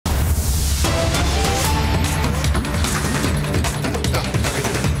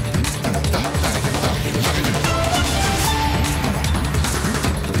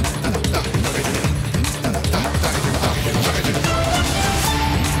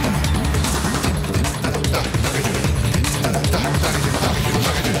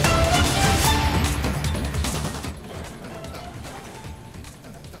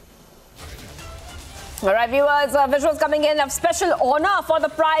All right, viewers, visuals coming in of special honor for the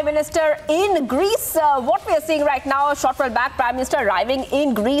Prime Minister in Greece. What we are seeing right now, a short while back, Prime Minister arriving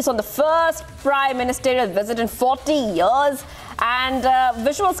in Greece on the first Prime Ministerial visit in 40 years. And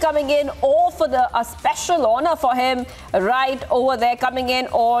visuals coming in all for a special honor for him right over there coming in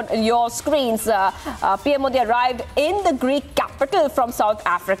on your screens. PM Modi arrived in the Greek capital from South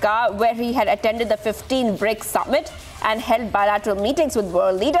Africa, where he had attended the 15 BRICS summit and held bilateral meetings with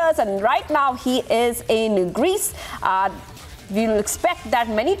world leaders. And right now he is in Greece. We will expect that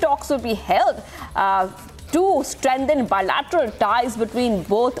many talks will be held to strengthen bilateral ties between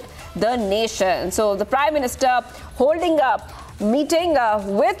both the nations. So the Prime Minister holding a meeting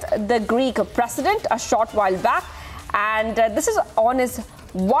with the Greek president a short while back, and this is on his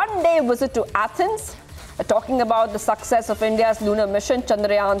one-day visit to Athens, talking about the success of India's lunar mission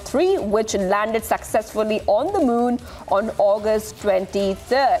Chandrayaan-3, which landed successfully on the moon on August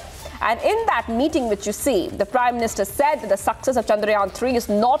 23rd. And in that meeting which you see, the Prime Minister said that the success of Chandrayaan-3 is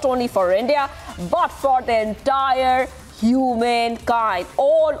not only for India, but for the entire humankind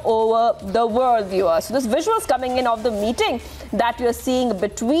all over the world, viewers. So this visuals coming in of the meeting that you're seeing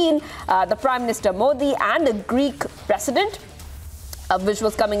between the Prime Minister Modi and the Greek president.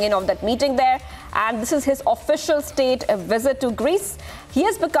 Visuals coming in of that meeting there. And this is his official state visit to Greece. He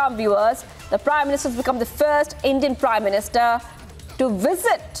has become, viewers, the Prime Minister has become the first Indian Prime Minister to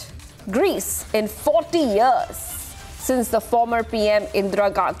visit Greece in 40 years since the former PM Indira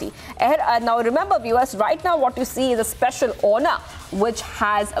Gandhi. Now remember, viewers, right now what you see is a special honor which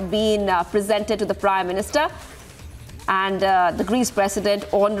has been presented to the Prime Minister and the Greece president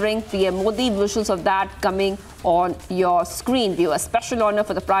honoring PM Modi. Visuals of that coming on your screen, viewers. Special honor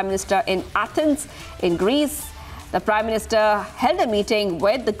for the Prime Minister in Athens in Greece. The Prime Minister held a meeting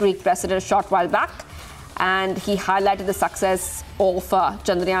with the Greek president a short while back, and he highlighted the success of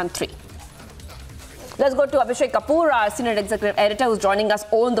Chandrayaan-3. Let's go to Abhishek Kapoor, our senior executive editor, who's joining us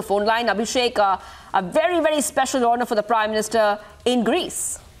on the phone line. Abhishek, a very, very special honor for the Prime Minister in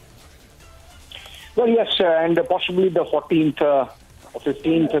Greece. Well, yes, and possibly the 14th or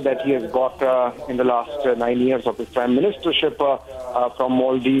 15th that he has got in the last 9 years of his prime ministership, from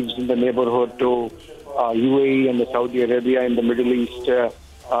Maldives in the neighborhood to UAE and the Saudi Arabia in the Middle East to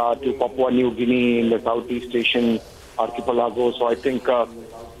Papua New Guinea in the Southeast Asian archipelago. So I think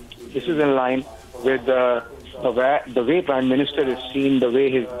this is in line with the way Prime Minister is seen, the way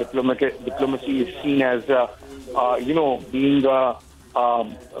his diplomacy is seen as,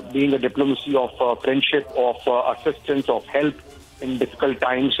 being a diplomacy of friendship, of assistance, of help in difficult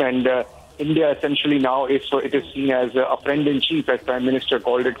times. And India essentially now it is seen as a friend in chief, as Prime Minister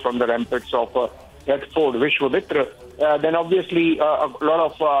called it, from the ramparts of Red Fort, Vishwamitra. Then obviously a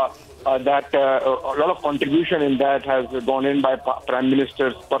lot of contribution in that has gone in by Prime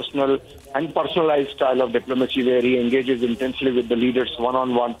Minister's personal and personalized style of diplomacy, where he engages intensely with the leaders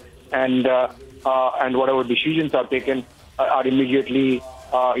one-on-one, and whatever decisions are taken are immediately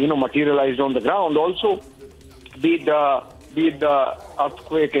materialized on the ground. Also, be it the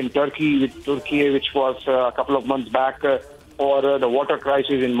earthquake in Turkey, which was a couple of months back, or the water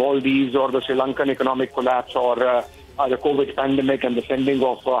crisis in Maldives, or the Sri Lankan economic collapse, or the COVID pandemic and the sending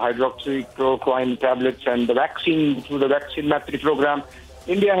of hydroxychloroquine tablets and the vaccine through the Vaccine Matri program,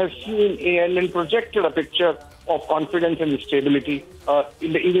 India has seen and projected a picture of confidence and stability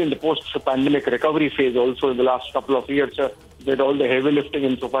even in the post-pandemic recovery phase. Also, in the last couple of years, with all the heavy lifting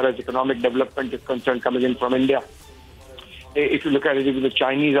insofar as economic development is concerned coming in from India. If you look at it, the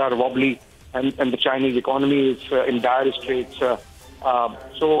Chinese are wobbly, and the Chinese economy is in dire straits.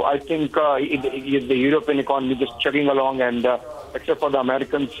 So I think the European economy just chugging along, and except for the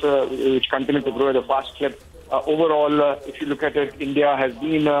Americans, which continue to grow at a fast clip. Overall, if you look at it, India has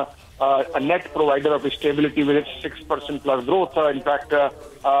been a net provider of stability with its 6% plus growth. In fact,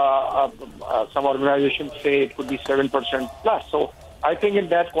 some organizations say it could be 7% plus. So I think in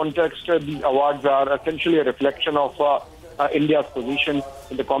that context, the awards are essentially a reflection of India's position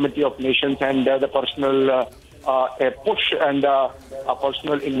in the Committee of Nations and the personal push and a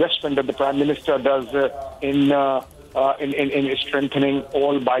personal investment that the Prime Minister does in strengthening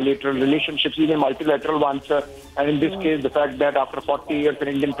all bilateral relationships, even multilateral ones. And in this case, the fact that after 40 years an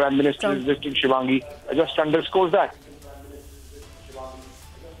Indian Prime Minister is visiting Shivangi just underscores that.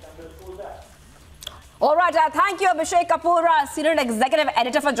 All right, thank you, Abhishek Kapoor, Senior Executive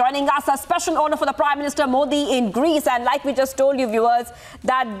Editor, for joining us. A special honor for the Prime Minister Modi in Greece. And like we just told you, viewers,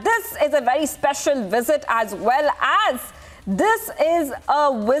 that this is a very special visit, as well as this is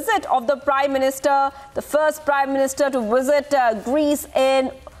a visit of the Prime Minister, the first Prime Minister to visit Greece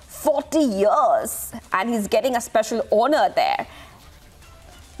in 40 years. And he's getting a special honor there.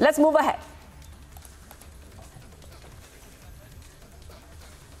 Let's move ahead.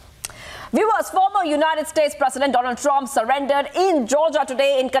 Former United States President Donald Trump surrendered in Georgia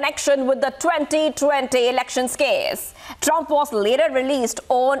today in connection with the 2020 elections case. Trump was later released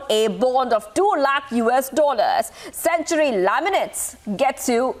on a bond of $2 lakh US. Century Laminates gets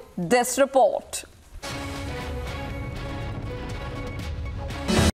you this report.